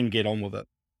 let the team get on with it.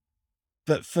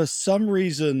 But for some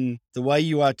reason, the way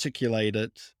you articulate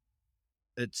it,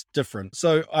 it's different.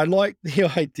 So I like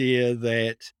the idea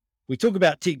that we talk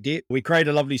about tech debt. We create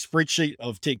a lovely spreadsheet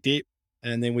of tech debt,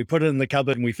 and then we put it in the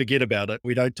cupboard and we forget about it.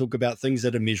 We don't talk about things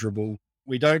that are measurable.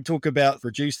 We don't talk about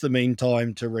reduce the mean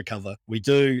time to recover. We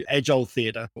do agile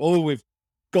theater. Or we've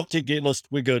got to get list,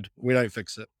 we're good. We don't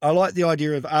fix it. I like the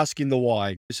idea of asking the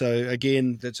why. So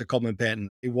again, that's a common pattern.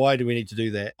 Why do we need to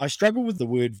do that? I struggle with the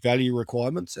word value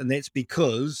requirements, and that's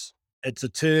because it's a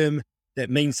term that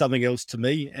means something else to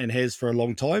me and has for a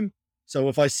long time. So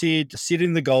if I said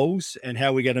setting the goals and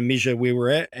how we're going to measure where we're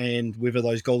at and whether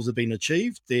those goals have been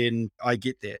achieved, then I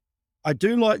get that. I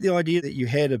do like the idea that you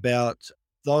had about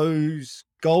those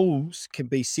goals can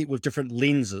be set with different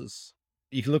lenses.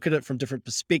 You can look at it from different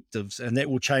perspectives, and that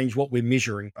will change what we're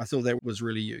measuring. I thought that was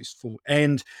really useful.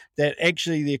 And that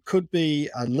actually there could be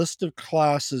a list of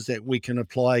classes that we can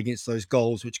apply against those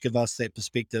goals, which give us that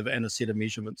perspective and a set of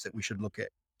measurements that we should look at.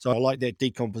 So I like that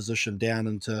decomposition down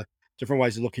into different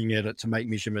ways of looking at it to make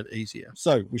measurement easier.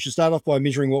 So we should start off by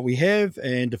measuring what we have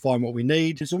and define what we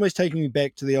need. It's almost taking me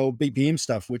back to the old BPM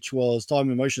stuff, which was time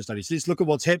and motion studies. Let's look at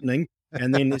what's happening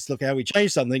and then let's look how we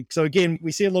change something. So again,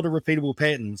 we see a lot of repeatable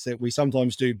patterns that we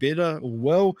sometimes do better or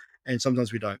well, and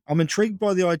sometimes we don't. I'm intrigued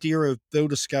by the idea of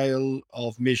build a scale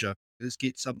of measure. Let's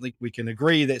get something we can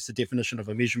agree that's the definition of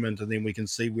a measurement, and then we can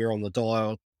see where on the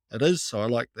dial it is. So I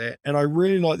like that. And I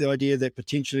really like the idea that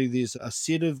potentially there's a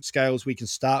set of scales we can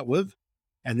start with,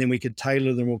 and then we can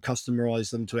tailor them or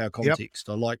customize them to our context.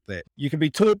 Yep. I like that. You can be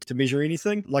taught to measure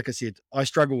anything. Like I said, I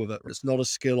struggle with it. It's not a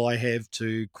skill I have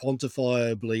to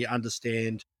quantifiably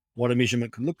understand what a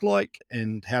measurement can look like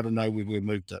and how to know where we've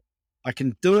moved it. I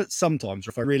can do it sometimes.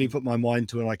 If I really put my mind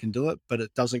to it, I can do it, but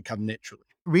it doesn't come naturally.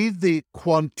 Read the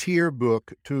Quantier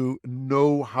book to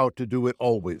know how to do it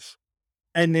always.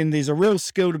 And then there's a real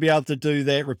skill to be able to do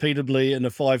that repeatedly in a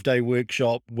 5-day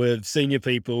workshop with senior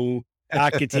people,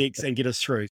 architects, and get us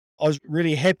through. I was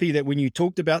really happy that when you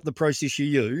talked about the process you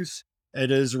use,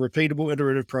 it is a repeatable,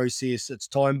 iterative process. It's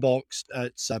time boxed,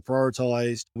 it's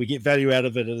prioritized. We get value out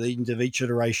of it at the end of each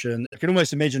iteration. I can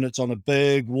almost imagine it's on a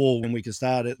big wall and we can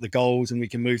start at the goals and we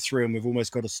can move through, and we've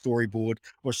almost got a storyboard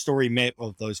or story map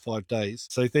of those 5 days.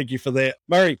 So thank you for that.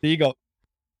 Murray, there you go.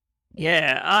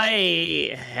 Yeah,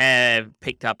 I have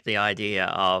picked up the idea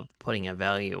of putting a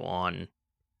value on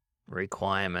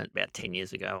requirement about 10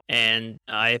 years ago. And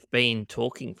I've been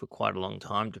talking for quite a long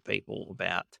time to people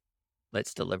about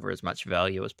let's deliver as much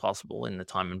value as possible in the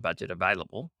time and budget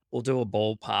available. We'll do a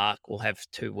ballpark. We'll have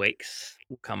 2 weeks.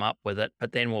 We'll come up with it,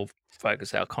 but then we'll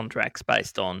focus our contracts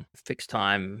based on fixed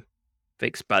time,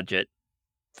 fixed budget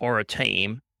for a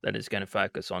team that is going to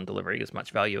focus on delivering as much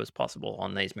value as possible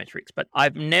on these metrics. But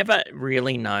I've never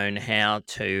really known how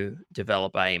to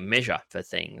develop a measure for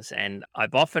things. And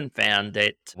I've often found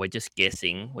that we're just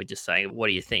guessing. We're just saying, what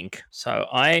do you think? So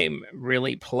I'm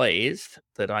really pleased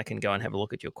that I can go and have a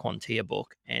look at your Quantier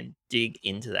book and dig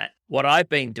into that. What I've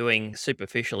been doing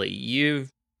superficially,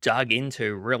 you've dug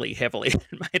into really heavily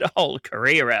and made a whole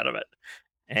career out of it.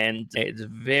 And it's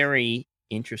very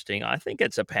interesting. I think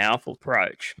it's a powerful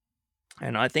approach.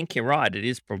 And I think you're right. It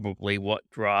is probably what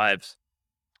drives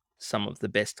some of the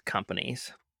best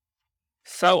companies.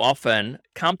 So often,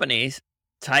 companies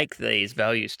take these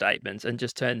value statements and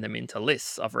just turn them into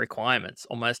lists of requirements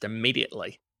almost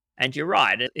immediately. And you're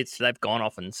right. They've gone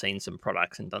off and seen some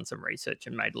products and done some research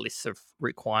and made lists of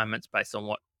requirements based on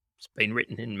what's been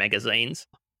written in magazines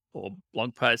or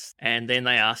blog posts. And then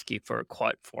they ask you for a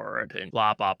quote for it and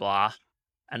blah, blah, blah.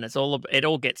 And it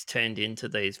all gets turned into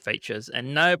these features,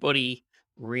 and nobody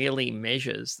really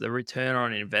measures the return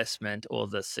on investment or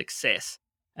the success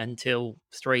until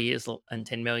 3 years and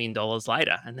 $10 million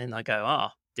later. And then they go, oh,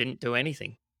 didn't do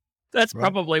anything. That's right.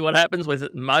 Probably what happens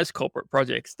with most corporate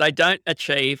projects. They don't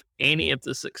achieve any of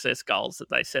the success goals that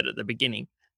they set at the beginning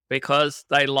because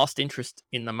they lost interest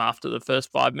in them after the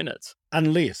first 5 minutes.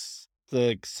 Unless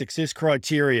the success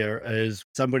criteria is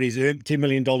somebody's earned $10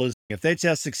 million. If that's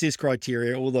our success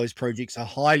criteria, all those projects are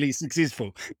highly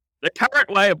successful. The current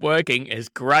way of working is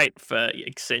great for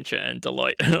Accenture and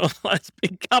Deloitte and all those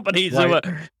big companies who are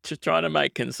just trying to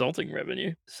make consulting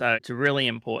revenue. So it's really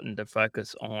important to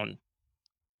focus on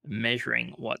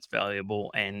measuring what's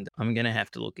valuable, and I'm going to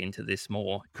have to look into this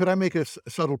more. Could I make a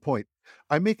subtle point?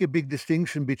 I make a big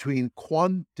distinction between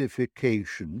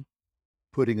quantification,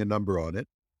 putting a number on it,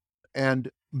 and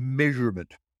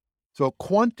measurement. So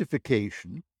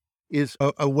quantification is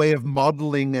a way of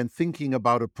modeling and thinking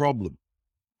about a problem.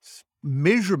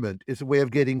 Measurement is a way of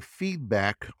getting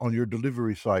feedback on your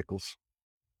delivery cycles.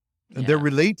 And they're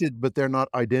related, but they're not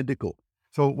identical.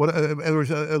 So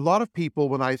there's a lot of people,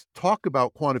 when I talk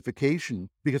about quantification,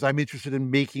 because I'm interested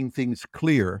in making things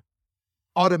clear,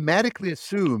 automatically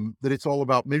assume that it's all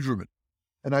about measurement.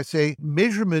 And I say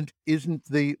measurement isn't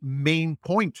the main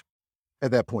point at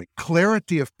that point.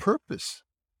 Clarity of purpose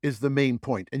is the main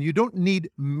point. And you don't need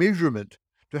measurement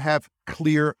to have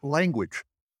clear language.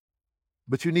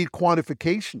 but you need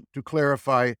quantification to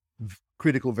clarify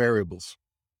critical variables.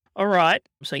 All right.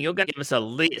 So you're going to give us a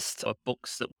list of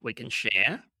books that we can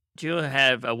share. Do you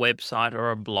have a website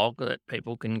or a blog that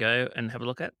people can go and have a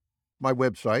look at? My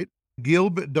website,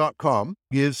 gilb.com,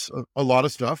 gives a lot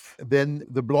of stuff. Then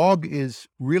the blog is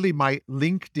really my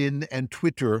LinkedIn and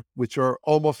Twitter, which are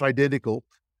almost identical.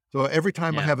 So every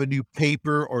time I have a new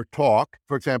paper or talk,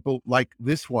 for example, like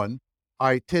this one,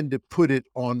 I tend to put it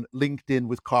on LinkedIn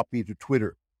with copy to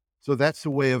Twitter. So that's a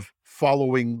way of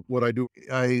following what I do.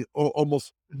 I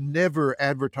almost never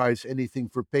advertise anything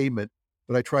for payment,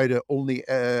 but I try to only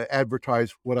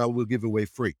advertise what I will give away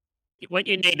free. What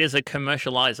you need is a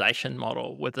commercialization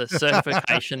model with a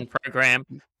certification program,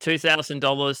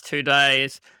 $2,000, 2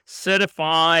 days,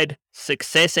 certified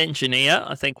success engineer,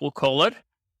 I think we'll call it.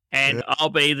 And I'll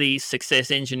be the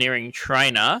success engineering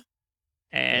trainer,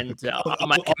 and I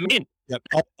might come in.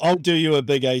 Yep. I'll do you a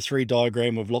big A3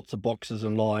 diagram with lots of boxes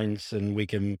and lines, and we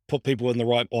can put people in the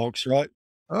right box, right?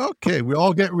 Okay, we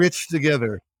all get rich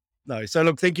together. No, so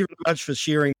look, thank you very much for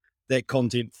sharing that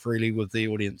content freely with the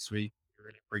audience. We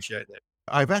really appreciate that.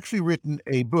 I've actually written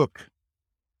a book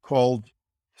called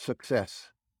Success,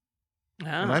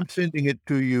 and I'm sending it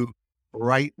to you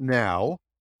right now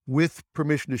with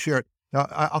permission to share it. Now,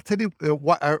 I'll tell you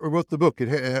why I wrote the book.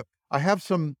 I have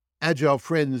some Agile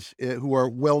friends who are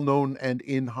well-known and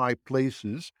in high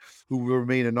places who will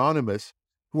remain anonymous,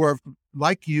 who are,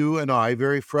 like you and I,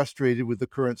 very frustrated with the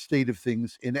current state of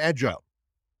things in Agile.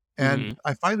 And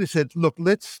I finally said, look,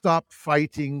 let's stop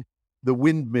fighting the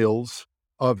windmills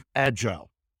of Agile.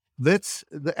 Let's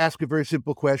ask a very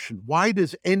simple question. Why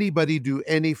does anybody do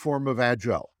any form of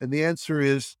Agile? And the answer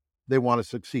is they want to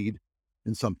succeed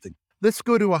in something. Let's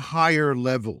go to a higher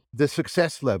level, the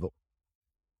success level.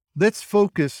 Let's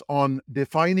focus on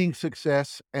defining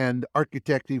success and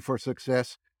architecting for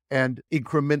success and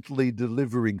incrementally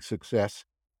delivering success.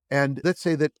 And let's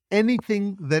say that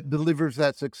anything that delivers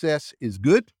that success is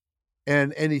good,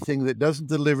 and anything that doesn't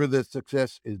deliver that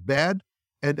success is bad.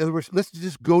 And in other words, let's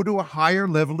just go to a higher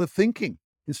level of thinking.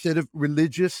 Instead of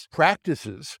religious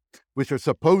practices, which are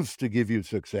supposed to give you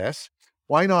success,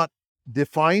 why not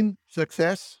define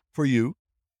success for you,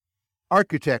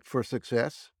 architect for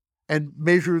success, and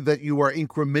measure that you are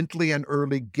incrementally and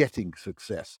early getting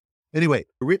success. Anyway,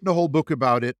 I've written a whole book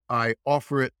about it. I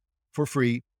offer it for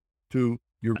free to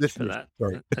your listeners.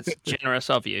 That's generous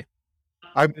of you.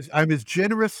 I'm as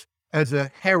generous as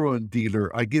a heroin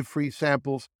dealer. I give free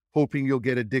samples, hoping you'll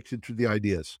get addicted to the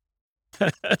ideas.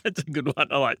 That's a good one.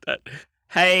 I like that.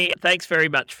 Hey, thanks very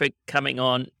much for coming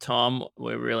on, Tom.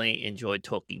 We really enjoyed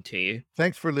talking to you.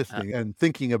 Thanks for listening and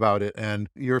thinking about it. And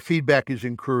your feedback is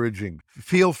encouraging.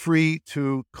 Feel free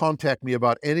to contact me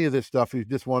about any of this stuff if you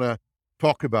just want to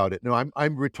talk about it. No,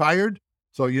 I'm retired.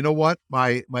 So you know what?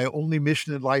 My only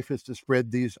mission in life is to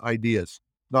spread these ideas,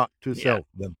 not to sell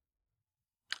them.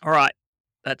 All right.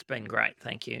 That's been great.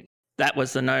 Thank you. That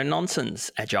was the No Nonsense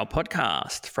Agile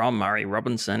podcast from Murray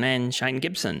Robinson and Shane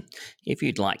Gibson. If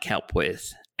you'd like help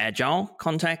with Agile,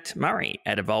 contact Murray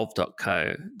at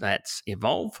evolve.co. That's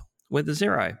evolve with a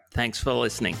 0. Thanks for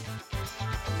listening.